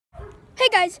Hey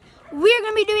guys, we are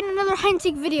going to be doing another hide and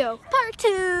seek video, part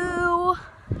 2.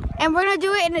 And we're going to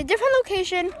do it in a different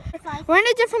location. We're in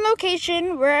a different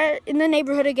location. We're in the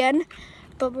neighborhood again.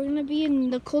 But we're going to be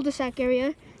in the cul-de-sac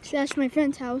area. So that's my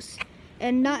friend's house.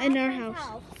 And not in our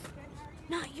house.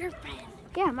 Not your friend.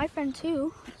 Yeah, my friend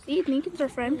too. See, Lincoln's our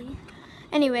friend.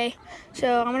 Anyway,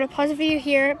 so I'm going to pause the video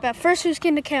here. But first, who's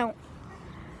going to count?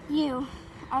 You.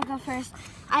 I'll go first.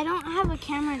 I don't have a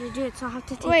camera to do it, so I'll have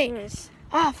to take yours.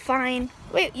 Ah, fine.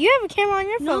 Wait, you have a camera on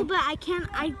your phone? No, but I can't.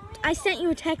 I sent you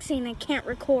a text saying I can't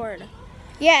record.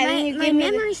 Yeah, my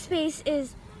memory space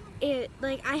is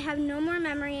like I have no more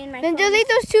memory in my phone. Then delete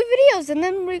those 2 videos and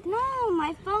then No,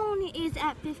 my phone is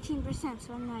at 15%,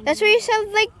 so I'm not. That's what you said.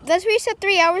 That's what you said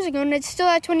 3 hours ago, and it's still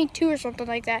at 22 or something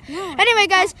like that. No, anyway,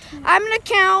 guys, I'm gonna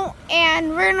count, and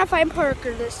we're gonna find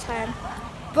Parker this time.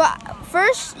 But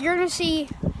first, you're gonna see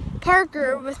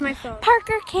Parker with my phone.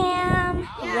 Parker cam.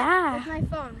 Yeah. With my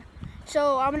phone.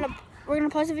 So we're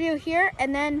gonna pause the video here,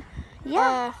 and then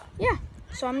So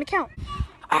I'm gonna count.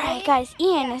 All right, guys.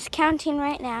 Ian is counting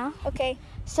right now. Okay.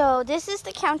 So this is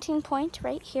the counting point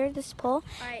right here, this pole.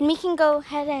 Right. And we can go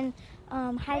ahead and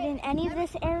hide in any of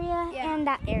this area and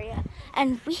that area.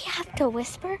 And we have to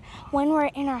whisper when we're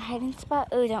in our hiding spot.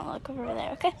 Oh, don't look over there,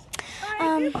 okay?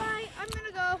 All right, goodbye. I'm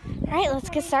gonna go. All right,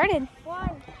 let's get started.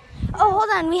 1. Oh, hold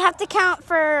on. We have to count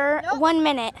for 1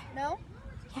 minute. No.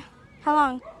 Yeah. How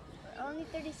long? Only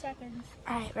 30 seconds.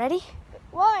 All right, ready?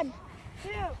 1, 2,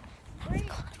 3,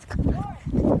 4, 5,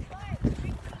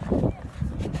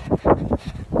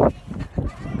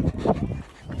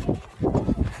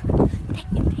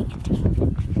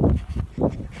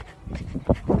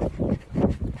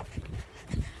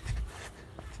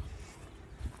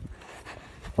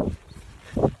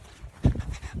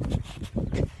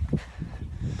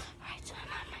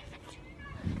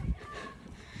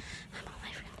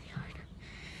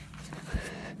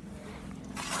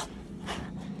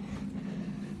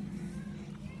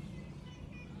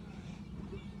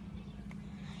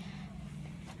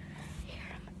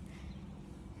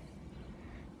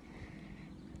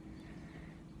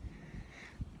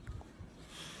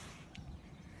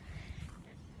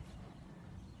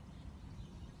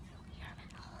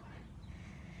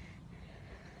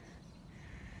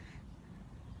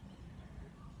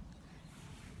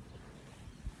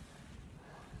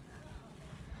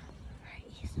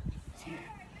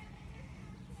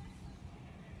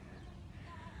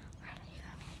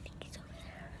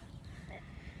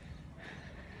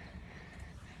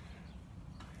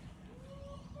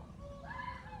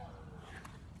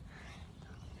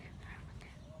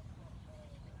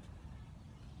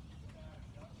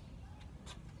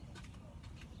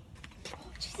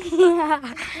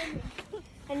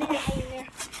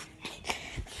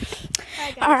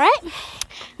 All right.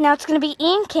 Now it's going to be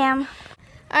Ian cam.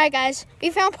 Alright guys, we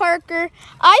found Parker.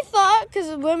 I thought,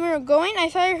 because when we were going, I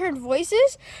thought I heard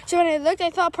voices. So when I looked, I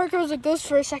thought Parker was a ghost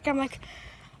for a second. I'm like,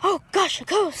 oh gosh, a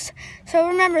ghost. So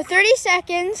remember, 30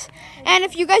 seconds. And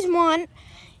if you guys want,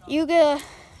 you get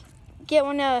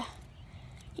one of,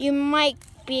 you might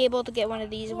be able to get one of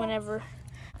these whenever.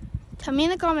 Tell me in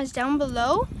the comments down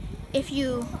below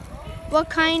what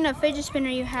kind of fidget spinner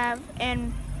you have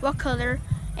and what color.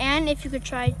 And if you could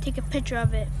take a picture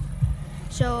of it.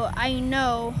 So I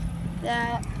know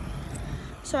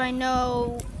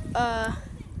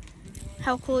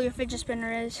how cool your fidget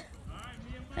spinner is.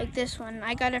 Like this one,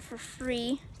 I got it for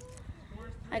free.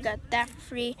 I got that for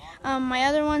free. My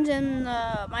other one's in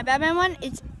my Batman one.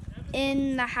 It's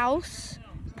in the house,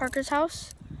 Parker's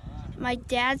house. My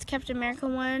dad's Captain America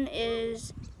one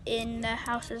is in the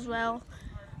house as well.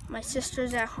 My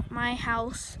sister's at my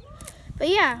house. But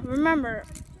yeah, remember,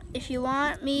 if you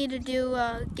want me to do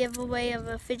a giveaway of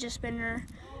a fidget spinner,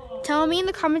 tell me in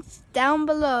the comments down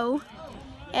below,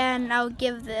 and I'll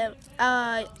give you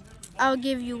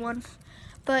one.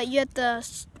 But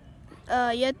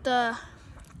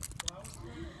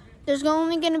there's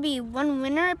only gonna be one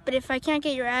winner. But if I can't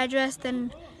get your address,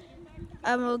 then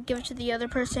I will give it to the other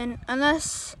person.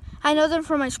 Unless I know them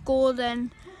from my school,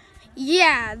 then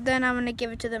I'm gonna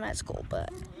give it to them at school. But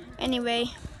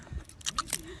anyway.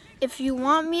 If you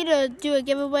want me to do a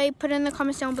giveaway, put it in the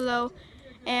comments down below,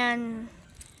 and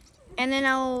then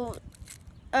I'll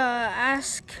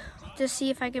ask to see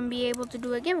if I can be able to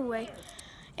do a giveaway.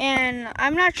 And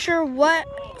I'm not sure what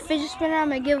fidget spinner I'm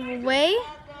gonna give away.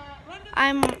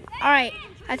 Alright,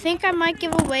 I think I might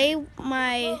give away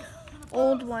my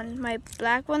old one, my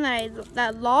black one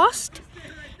that lost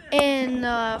in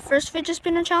the first fidget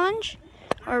spinner challenge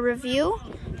or review.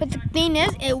 But the thing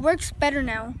is, it works better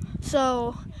now.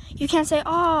 So you can't say,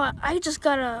 oh, I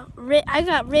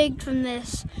got rigged from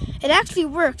this. It actually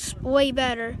works way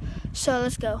better. So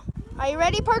let's go. Are you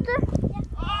ready, Parker? Yeah.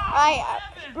 All right.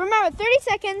 Remember, 30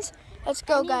 seconds. Let's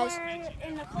go, guys.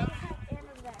 In the cul-de-sac and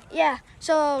over there. Yeah.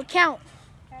 So count.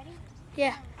 Ready?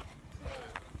 Yeah.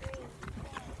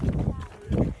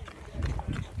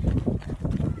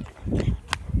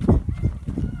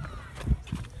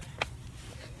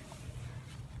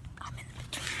 I'm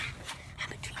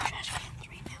between trash cans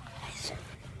right now, guys.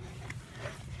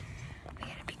 We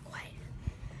gotta be quiet.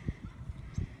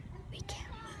 We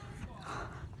can't move.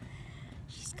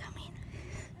 She's coming.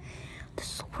 This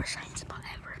is the worst hiding spot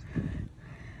ever.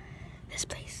 This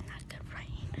place is not good for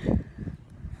hiding.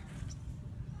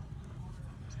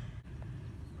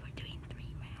 We're doing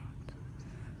 3 rounds.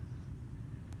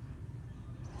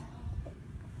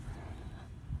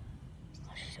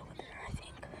 Oh, she's over there, I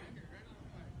think.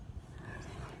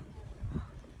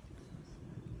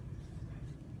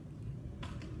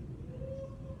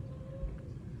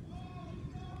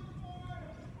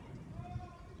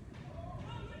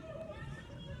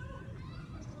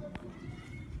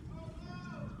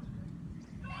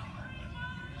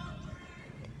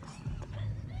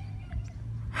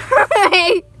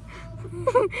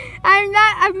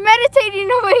 I'm meditating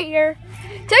over here.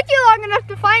 Took you long enough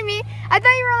to find me. I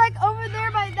thought you were like over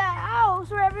there by that house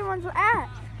where everyone's at.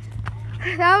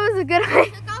 That was a good idea.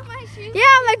 Took off my shoes.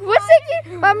 Yeah,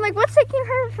 what's taking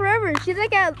her forever? She's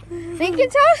like at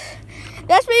Lincoln's house.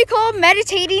 That's what you call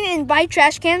meditating, and by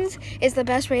trash cans is the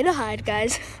best way to hide,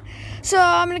 guys. So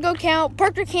I'm gonna go count.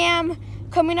 Parker Cam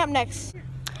coming up next.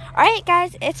 All right,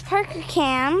 guys, it's Parker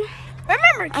Cam.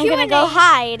 Remember, I'm gonna go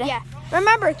hide. Yeah.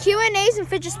 Remember, Q&As and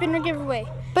fidget spinner giveaway.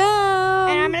 Boom.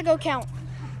 And I'm gonna go count.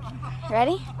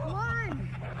 Ready? 1,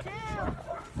 2.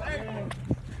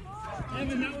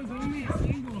 Evan, that was only a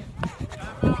single.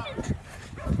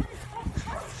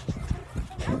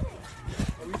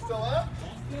 Are we still up?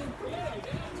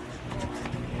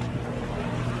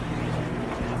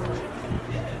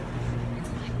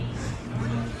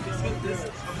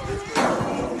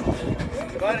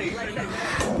 Buddy.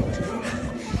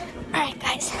 Alright,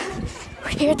 guys. We're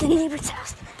here at the neighbor's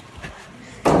house.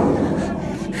 We're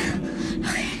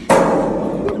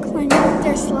climbing up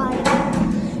their slide.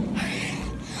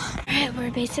 Alright,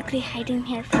 we're basically hiding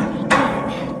here for the weekend.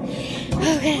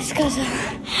 Okay, let's go.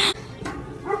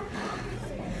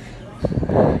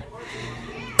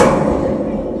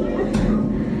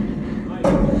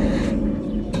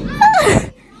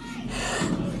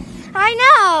 I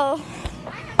know.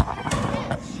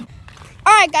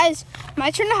 Alright, guys,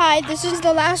 my turn to hide. This is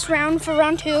the last round for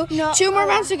round 2. No, 2 more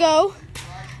rounds to go.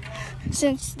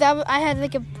 Since that I had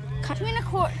like a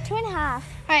 2.5.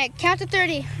 Alright, count to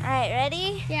 30. Alright,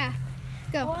 ready? Yeah.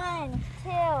 Go. 1, 2,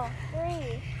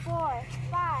 3, 4,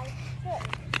 5,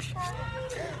 6, 7,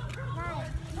 8,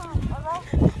 9, 10, 11, 12,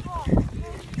 13, 14.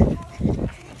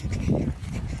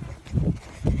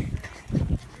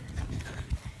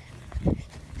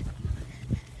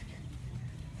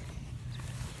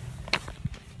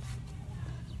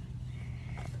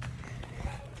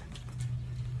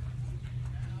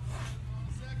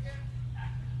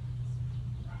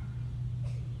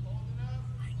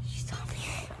 She's on me.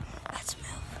 Let's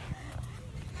move.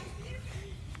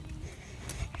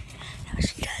 Now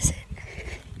she does it.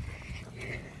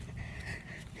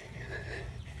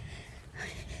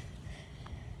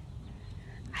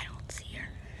 I don't see her.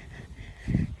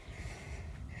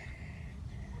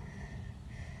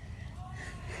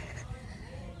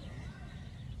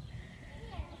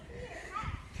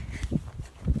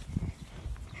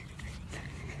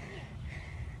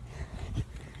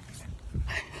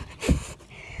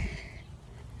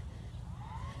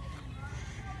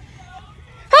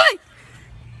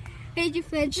 Made you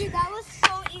flinch. Dude, that was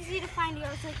so easy to find you. I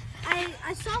was like,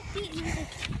 I saw feet and I was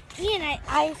like, Ian,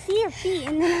 I see your feet.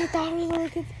 And then I thought it was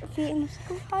like his feet in the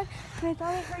school car. And I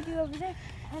thought I heard you over there.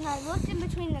 And I looked in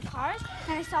between the cars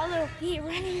and I saw little feet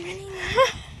running.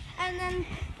 And then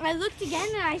I looked again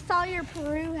and I saw your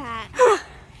Peru hat.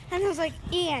 And I was like,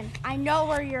 Ian, I know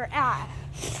where you're at.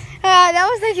 That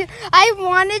was like, I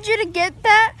wanted you to get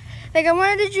that. Like, I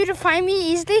wanted you to find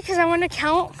me easily because I want to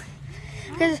count.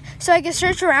 So I can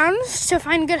search around to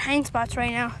find good hiding spots right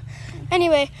now.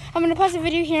 Anyway, I'm going to pause the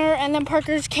video here, and then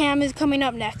Parker's Cam is coming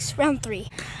up next, round 3.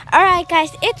 All right,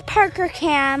 guys, it's Parker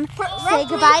Cam. Say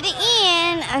goodbye to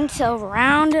Ian until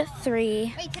round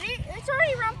 3. Wait, today, it's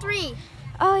already round 3.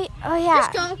 Oh yeah.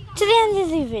 Just go. To the end of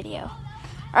the video.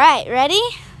 All right, ready?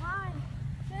 1,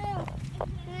 2,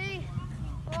 3,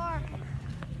 4.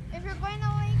 If you're going to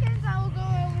Lincoln's, I will go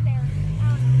over there. I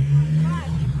don't know. 5,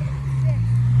 6,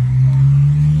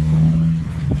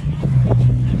 7.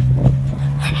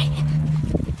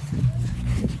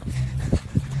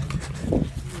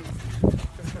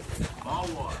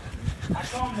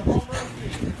 We're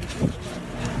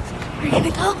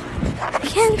gonna go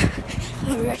again.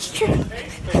 We'll register.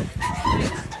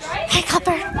 Hey,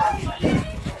 Copper.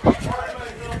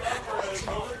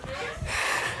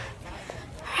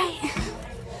 Alright.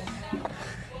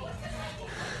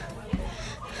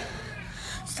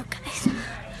 So guys,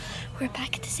 we're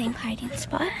back at the same hiding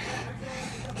spot.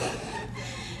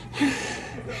 I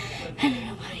don't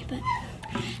know why, but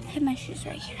I have my shoes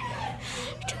right here.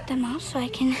 I took them off so I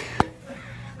can,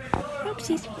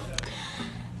 oopsies,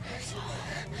 so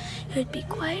it would be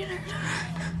quieter.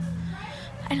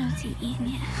 I don't see Ian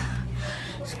yet,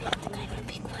 so I think I would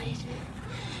be quiet.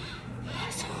 Yeah,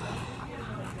 so.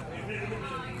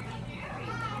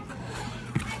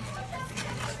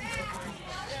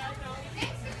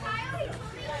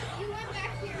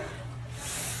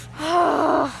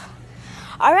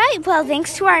 All right, well,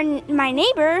 thanks to my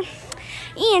neighbor,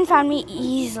 Ian found me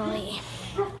easily.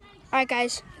 All right,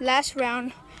 guys, last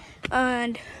round,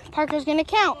 and Parker's gonna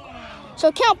count.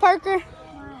 So count, Parker. 1,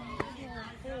 2,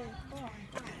 3, 4.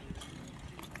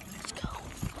 Let's go.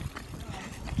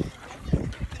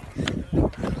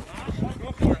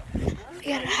 We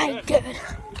gotta hide good.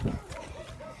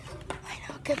 I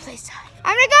know, good place to hide.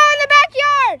 I'm gonna go in the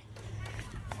backyard.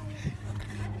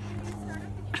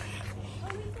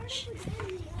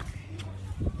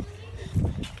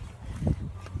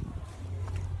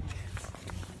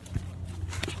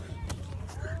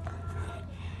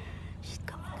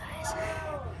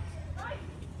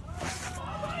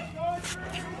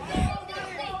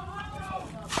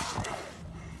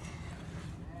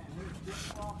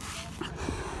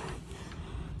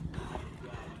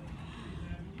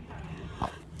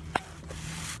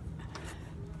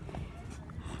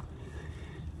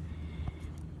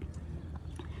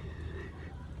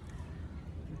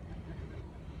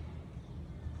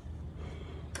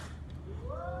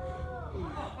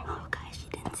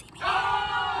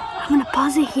 I'm gonna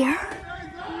pause it here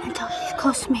until she's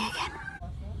close to me again.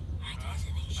 Alright guys,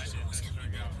 I think she's almost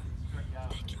coming back.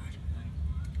 Backyard.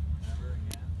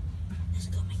 Let's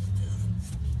go make a move.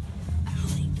 I don't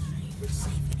think that I'm even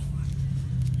safe anymore.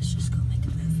 Let's just go make a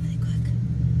move really quick.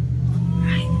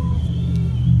 Alright.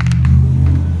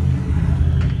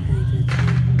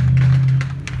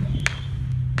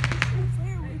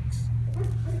 Fireworks.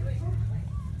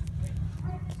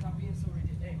 Stop being so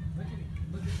ridiculous. Hey, look at me.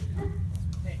 Look at me.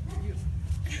 Hey, you.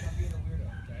 Stop being a weirdo,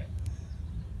 okay?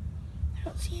 I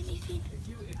don't see anything. If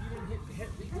you didn't hit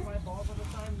these five balls all the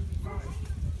time, you'd be fine.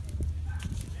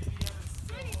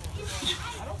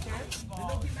 I don't care. Then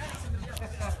don't get mad at somebody else.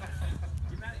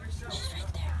 Get mad at yourself. She's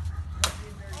right there.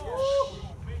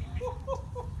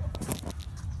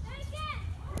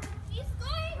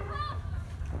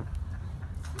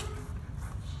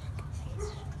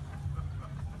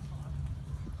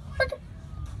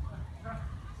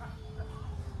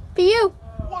 Be you.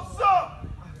 What's up?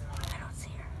 I don't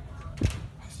see her.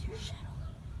 I see her shadow.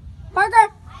 Parker.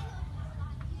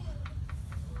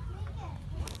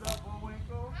 What's up,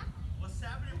 Bullwinkle? What's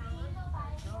happening, brother?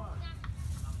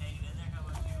 I'm hanging in there. How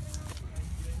about you?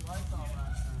 You didn't like all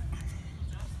last night.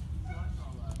 You liked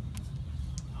all last night.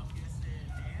 I'm guessing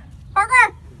Dan? Parker.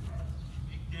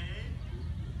 Big Dave?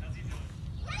 How's he doing?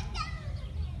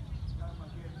 Got my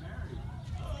kid married.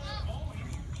 Oh,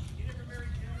 he never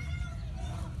married Kim?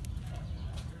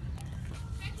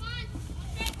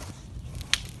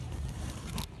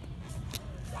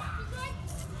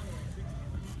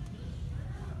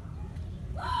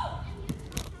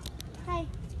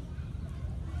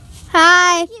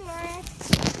 Hi.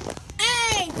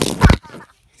 Hey!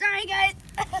 Sorry, guys.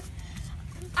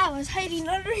 I was hiding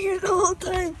under here the whole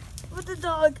time with the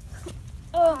dog.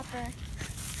 Oh.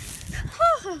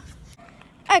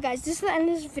 Alright guys, this is the end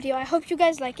of this video. I hope you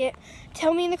guys like it.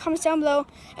 Tell me in the comments down below.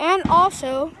 And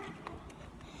also,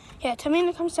 tell me in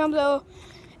the comments down below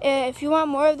if you want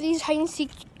more of these hide and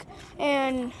seek.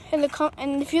 And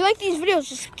if you like these videos,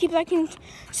 just keep liking,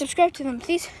 subscribe to them,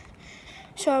 please.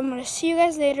 So I'm going to see you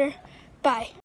guys later. Bye.